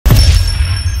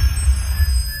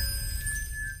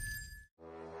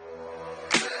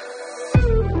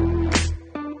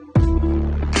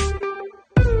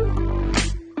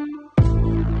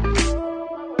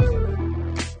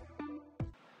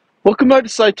Welcome back to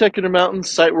SciTech Intermountain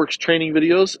Siteworks training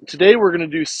videos. Today we're going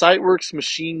to do Siteworks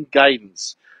Machine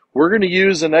Guidance. We're going to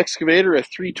use an excavator, a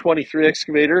 323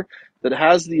 excavator, that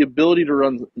has the ability to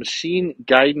run machine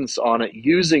guidance on it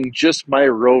using just my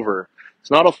rover. It's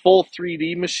not a full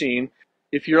 3D machine.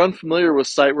 If you're unfamiliar with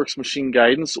Siteworks Machine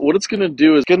Guidance, what it's going to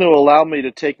do is going to allow me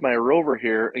to take my rover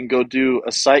here and go do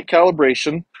a site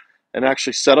calibration and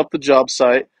actually set up the job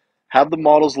site, have the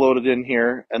models loaded in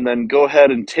here, and then go ahead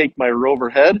and take my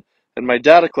rover head and my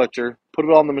data collector, put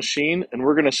it on the machine, and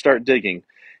we're going to start digging.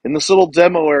 In this little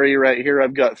demo area right here,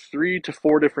 I've got 3 to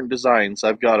 4 different designs.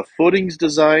 I've got a footings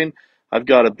design, I've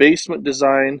got a basement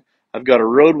design, I've got a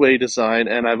roadway design,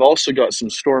 and I've also got some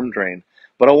storm drain.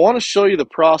 But I want to show you the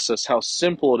process, how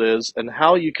simple it is, and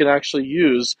how you can actually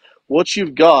use what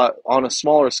you've got on a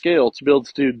smaller scale to be able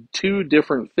to do 2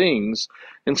 different things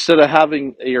instead of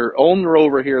having your own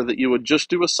rover here that you would just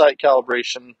do a site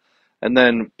calibration and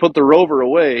then put the rover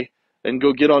away and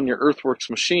go get on your Earthworks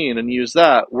machine and use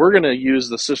that. We're going to use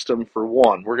the system for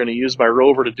one. We're going to use my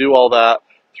rover to do all that,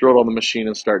 throw it on the machine,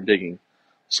 and start digging.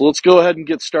 So let's go ahead and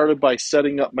get started by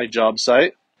setting up my job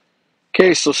site.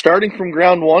 Okay, so starting from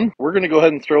ground one, we're going to go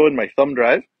ahead and throw in my thumb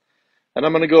drive, and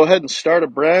I'm going to go ahead and start a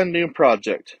brand new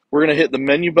project. We're going to hit the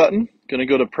menu button, going to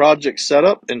go to Project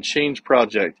Setup and Change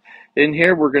Project. In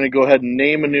here, we're going to go ahead and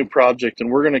name a new project, and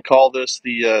we're going to call this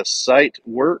the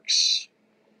Siteworks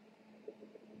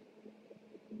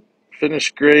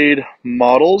Finished Grade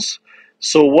Models.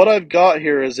 So what I've got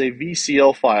here is a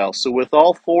VCL file. So with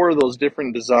all 4 of those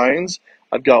different designs,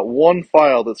 I've got one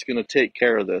file that's going to take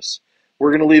care of this.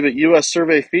 We're going to leave it US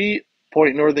survey feet,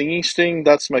 point northing easting,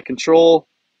 that's my control.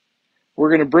 We're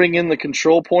going to bring in the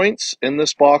control points in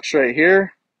this box right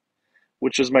here,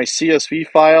 which is my CSV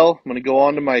file. I'm going to go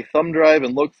onto my thumb drive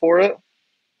and look for it.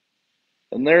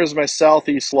 And there's my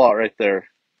southeast slot right there.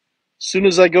 As soon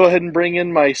as I go ahead and bring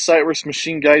in my Siteworks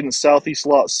Machine Guidance Southeast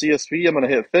Lot CSV, I'm going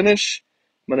to hit Finish.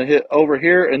 I'm going to hit over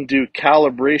here and do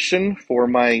Calibration for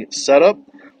my setup.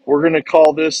 We're going to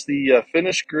call this the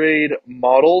Finished Grade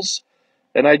Models.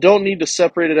 And I don't need to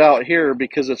separate it out here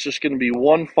because it's just going to be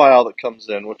one file that comes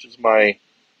in, which is my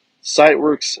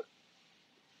Siteworks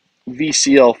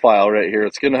VCL file right here.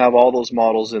 It's going to have all those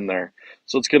models in there.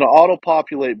 So it's going to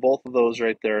auto-populate both of those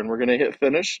right there, and we're going to hit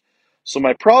Finish. So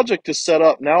my project is set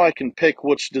up. Now I can pick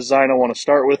which design I want to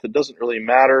start with. It doesn't really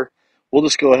matter. We'll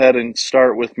just go ahead and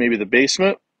start with maybe the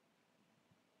basement.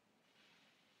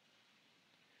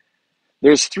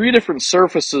 There's 3 different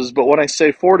surfaces, but when I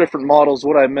say 4 different models,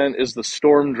 what I meant is the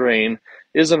storm drain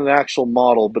isn't an actual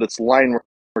model, but it's line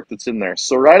work that's in there.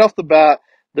 So right off the bat,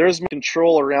 there's my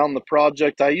control around the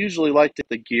project. I usually like to hit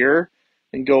the gear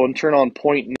and go and turn on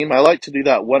point name. I like to do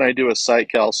that when I do a site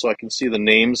cal so I can see the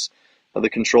names of the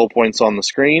control points on the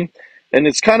screen. And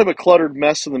it's kind of a cluttered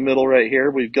mess in the middle right here.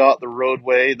 We've got the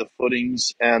roadway, the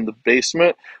footings, and the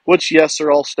basement, which, yes, are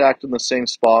all stacked in the same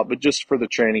spot, but just for the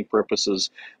training purposes.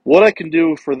 What I can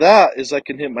do for that is I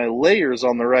can hit my layers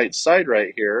on the right side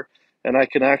right here, and I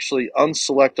can actually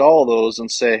unselect all of those and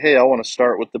say, hey, I want to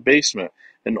start with the basement,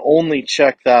 and only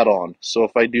check that on. So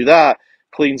if I do that,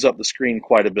 cleans up the screen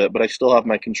quite a bit, but I still have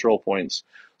my control points.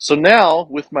 So now,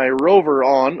 with my rover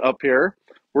on up here,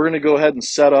 we're going to go ahead and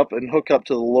set up and hook up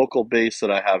to the local base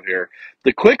that I have here.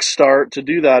 The quick start to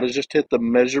do that is just hit the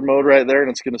measure mode right there,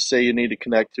 and it's going to say you need to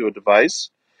connect to a device.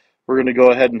 We're going to go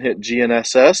ahead and hit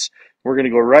GNSS. We're going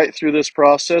to go right through this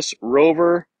process,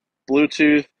 rover,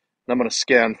 Bluetooth, and I'm going to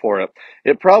scan for it.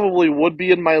 It probably would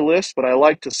be in my list, but I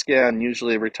like to scan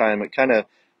usually every time. It kind of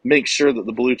makes sure that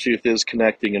the Bluetooth is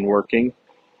connecting and working.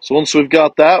 So once we've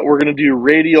got that, we're going to do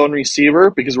radio and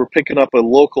receiver because we're picking up a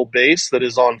local base that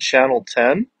is on channel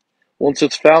 10. Once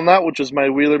it's found that, which is my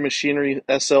Wheeler Machinery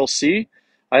SLC,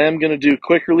 I am going to do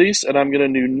quick release, and I'm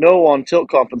going to do no on tilt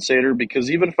compensator because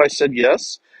even if I said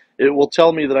yes, it will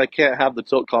tell me that I can't have the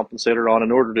tilt compensator on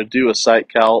in order to do a site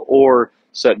cal or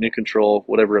set new control,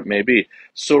 whatever it may be.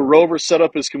 So rover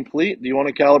setup is complete. Do you want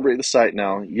to calibrate the site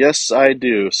now? Yes, I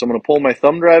do. So I'm going to pull my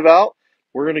thumb drive out.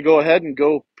 We're going to go ahead and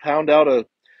go pound out a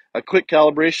quick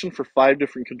calibration for 5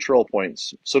 different control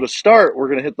points. So to start, we're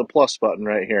going to hit the plus button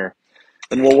right here.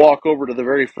 And we'll walk over to the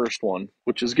very first one,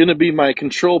 which is going to be my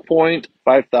control point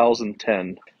 5010.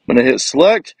 I'm going to hit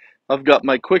select. I've got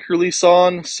my quick release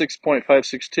on,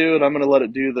 6.562, and I'm going to let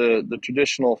it do the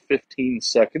traditional 15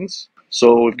 seconds.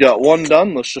 So we've got one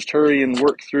done. Let's just hurry and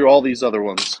work through all these other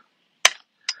ones.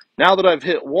 Now that I've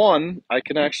hit one, I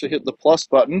can actually hit the plus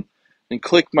button and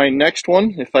click my next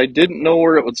one. If I didn't know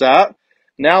where it was at,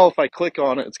 now if I click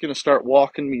on it, it's going to start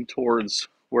walking me towards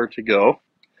where to go.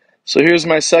 So here's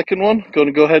my second one. I'm going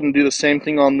to go ahead and do the same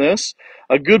thing on this.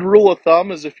 A good rule of thumb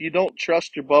is if you don't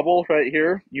trust your bubble right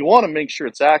here, you want to make sure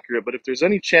it's accurate, but if there's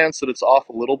any chance that it's off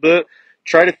a little bit,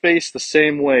 try to face the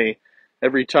same way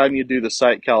every time you do the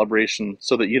site calibration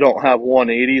so that you don't have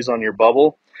 180s on your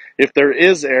bubble. If there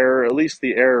is error, at least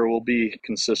the error will be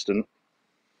consistent.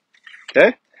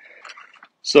 Okay,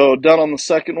 so done on the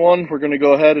second one. We're going to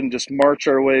go ahead and just march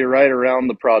our way right around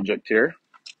the project here.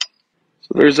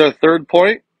 So there's our third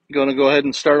point. Going to go ahead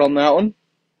and start on that one.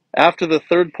 After the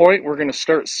third point, we're going to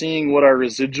start seeing what our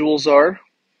residuals are.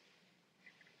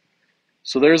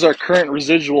 So there's our current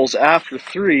residuals after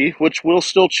 3, which will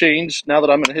still change now that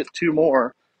I'm going to hit 2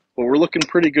 more, but we're looking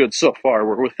pretty good so far.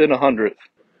 We're within 100th.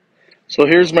 So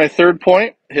here's my third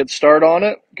point. Hit start on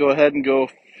it. Go ahead and go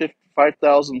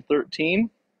 5013.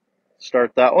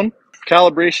 Start that one.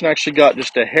 Calibration actually got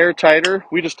just a hair tighter.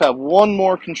 We just have one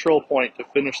more control point to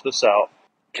finish this out.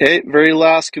 Okay, very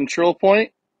last control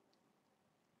point.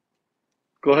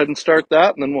 Go ahead and start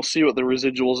that, and then we'll see what the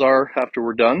residuals are after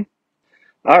we're done.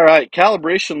 All right,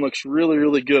 calibration looks really,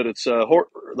 really good. It's the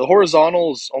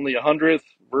horizontal is only 100th,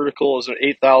 vertical is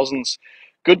 8,000ths.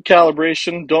 Good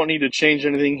calibration. Don't need to change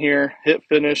anything here. Hit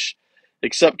finish.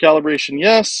 Accept calibration,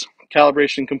 yes.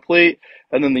 Calibration complete.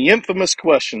 And then the infamous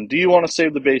question: do you want to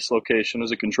save the base location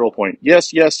as a control point?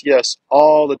 Yes, yes, yes.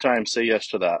 All the time, say yes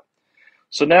to that.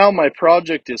 So now my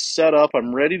project is set up.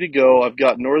 I'm ready to go. I've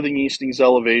got northing, eastings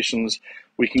elevations.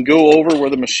 We can go over where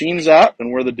the machine's at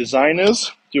and where the design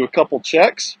is, do a couple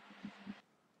checks.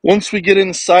 Once we get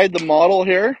inside the model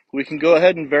here, we can go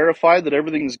ahead and verify that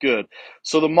everything's good.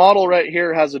 So the model right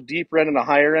here has a deeper end and a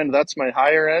higher end. That's my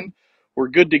higher end. We're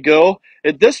good to go.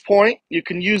 At this point, you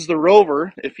can use the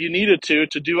rover if you needed to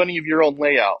do any of your own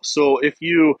layout. So if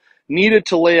you needed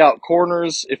to lay out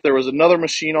corners, if there was another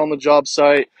machine on the job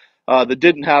site that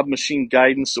didn't have machine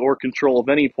guidance or control of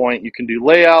any point, you can do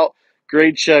layout,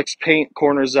 grade checks, paint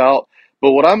corners out.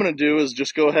 But what I'm going to do is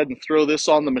just go ahead and throw this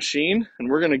on the machine, and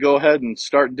we're going to go ahead and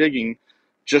start digging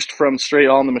just from straight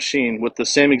on the machine with the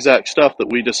same exact stuff that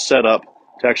we just set up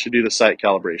to actually do the site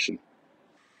calibration.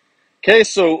 Okay,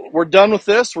 so we're done with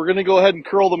this. We're going to go ahead and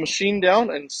curl the machine down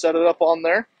and set it up on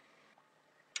there.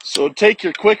 So take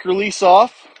your quick release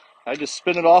off. I just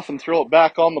spin it off and throw it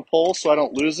back on the pole so I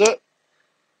don't lose it.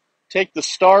 Take the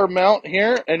star mount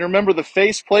here, and remember the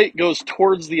faceplate goes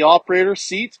towards the operator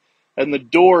seat, and the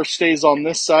door stays on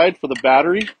this side for the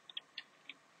battery.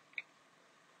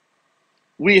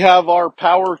 We have our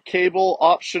power cable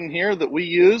option here that we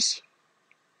use.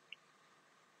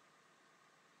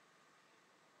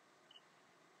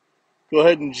 Go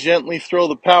ahead and gently throw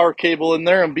the power cable in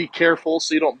there and be careful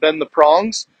so you don't bend the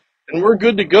prongs. And we're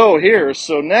good to go here.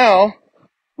 So now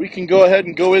we can go ahead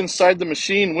and go inside the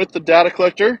machine with the data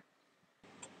collector.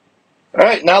 All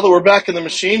right, now that we're back in the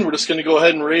machine, we're just going to go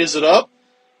ahead and raise it up.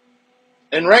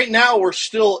 And right now we're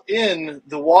still in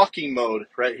the walking mode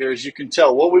right here, as you can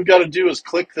tell. What we've got to do is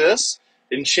click this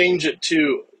and change it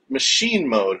to machine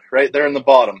mode right there in the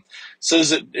bottom. It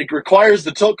says it requires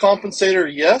the tilt compensator,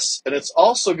 yes, and it's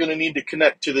also going to need to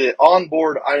connect to the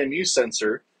onboard IMU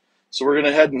sensor. So we're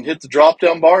going to head and hit the drop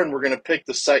down bar, and we're going to pick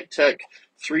the SiteTech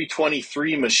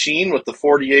 323 machine with the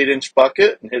 48-inch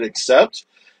bucket and hit accept.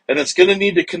 And it's going to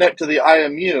need to connect to the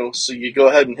IMU, so you go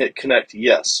ahead and hit connect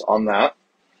yes on that.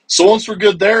 So once we're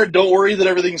good there, don't worry that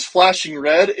everything's flashing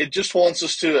red. It just wants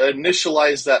us to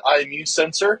initialize that IMU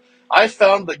sensor. I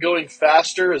found that going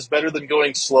faster is better than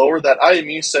going slower. That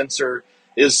IMU sensor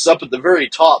is up at the very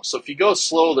top, so if you go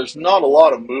slow, there's not a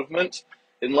lot of movement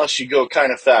unless you go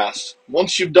kind of fast.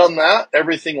 Once you've done that,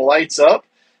 everything lights up.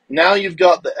 Now you've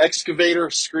got the excavator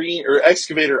screen or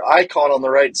excavator icon on the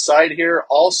right side here,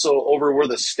 also over where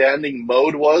the standing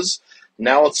mode was.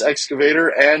 Now it's excavator,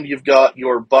 and you've got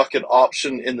your bucket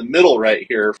option in the middle right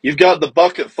here. You've got the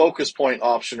bucket focus point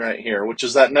option right here, which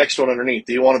is that next one underneath.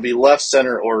 Do you want to be left,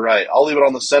 center, or right? I'll leave it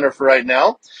on the center for right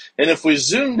now. And if we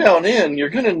zoom down in, you're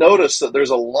going to notice that there's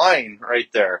a line right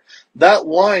there. That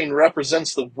line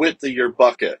represents the width of your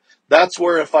bucket. That's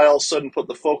where if I all of a sudden put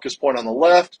the focus point on the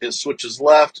left, it switches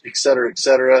left, etc.,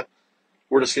 etc.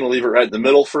 We're just going to leave it right in the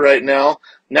middle for right now.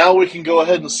 Now we can go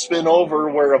ahead and spin over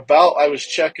where about I was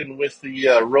checking with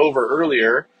the rover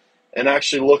earlier and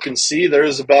actually look and see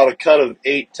there's about a cut of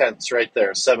 8/10 right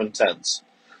there, 7/10.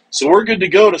 So we're good to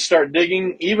go to start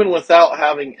digging even without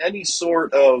having any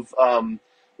sort of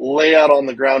layout on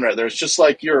the ground right there. It's just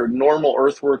like your normal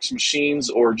Earthworks machines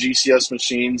or GCS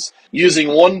machines using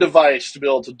one device to be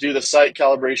able to do the site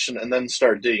calibration and then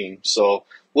start digging. So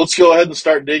let's go ahead and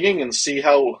start digging and see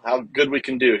how good we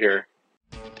can do here.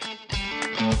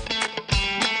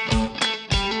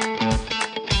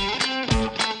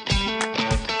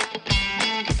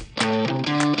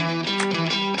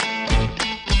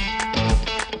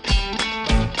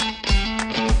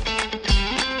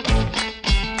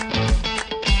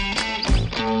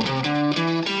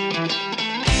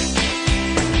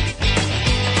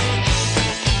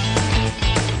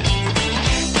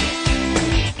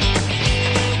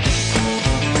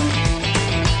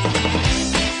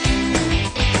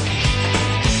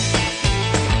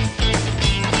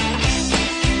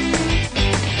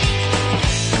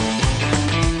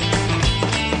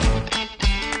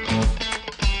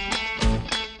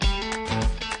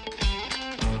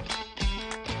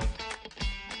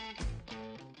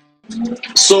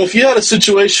 So if you had a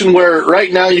situation where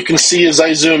right now you can see as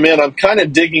I zoom in, I'm kind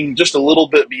of digging just a little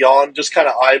bit beyond, just kind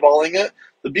of eyeballing it.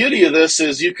 The beauty of this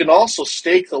is you can also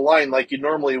stake the line like you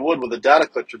normally would with a data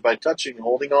collector by touching and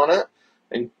holding on it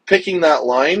and picking that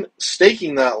line,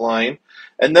 staking that line,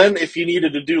 and then if you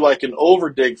needed to do like an over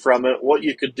dig from it, what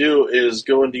you could do is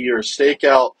go into your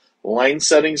stakeout line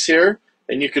settings here,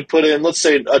 and you could put in, let's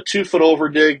say, a 2-foot over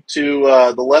dig to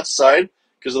the left side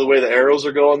because of the way the arrows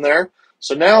are going there.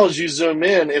 So now as you zoom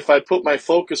in, if I put my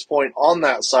focus point on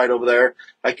that side over there,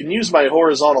 I can use my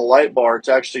horizontal light bar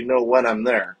to actually know when I'm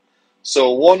there.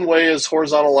 So one way is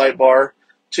horizontal light bar.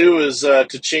 Two is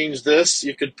to change this.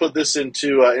 You could put this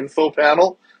into info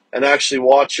panel and actually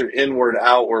watch your inward,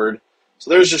 outward. So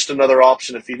there's just another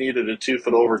option if you needed a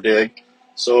 2-foot over dig.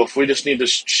 So if we just need to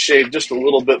shave just a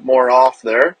little bit more off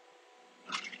there.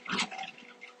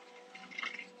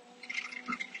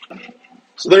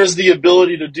 So there's the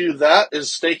ability to do that,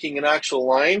 is staking an actual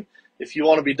line. If you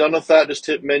want to be done with that, just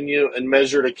hit menu and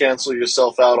measure to cancel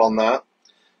yourself out on that.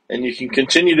 And you can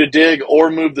continue to dig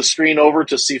or move the screen over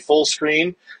to see full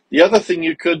screen. The other thing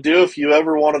you could do if you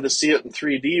ever wanted to see it in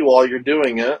 3D while you're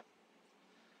doing it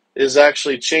is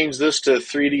actually change this to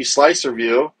 3D slicer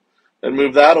view and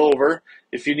move that over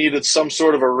if you needed some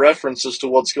sort of a reference as to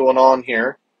what's going on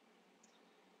here.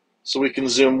 So we can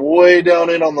zoom way down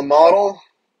in on the model.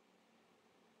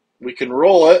 We can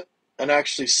roll it and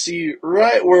actually see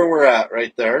right where we're at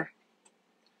right there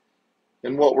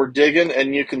and what we're digging,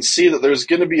 and you can see that there's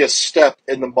going to be a step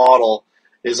in the model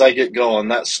as I get going.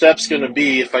 That step's going to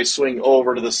be, if I swing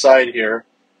over to the side here,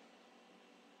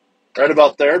 right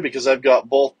about there, because I've got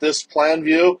both this plan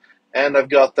view and I've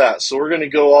got that. So we're going to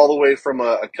go all the way from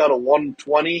a cut of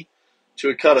 120 to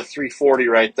a cut of 340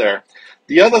 right there.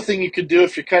 The other thing you could do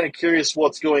if you're kind of curious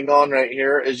what's going on right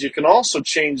here is you can also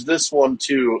change this one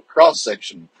to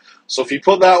cross-section. So if you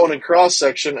put that one in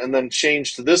cross-section and then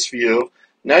change to this view,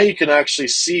 now you can actually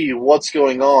see what's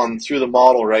going on through the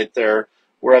model right there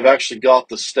where I've actually got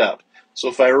the step. So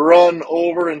if I run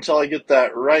over until I get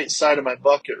that right side of my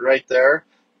bucket right there,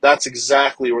 that's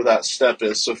exactly where that step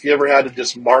is. So if you ever had to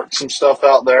just mark some stuff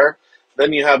out there,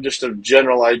 then you have just a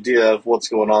general idea of what's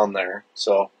going on there.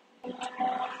 So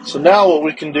now what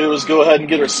we can do is go ahead and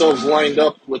get ourselves lined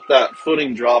up with that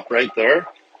footing drop right there.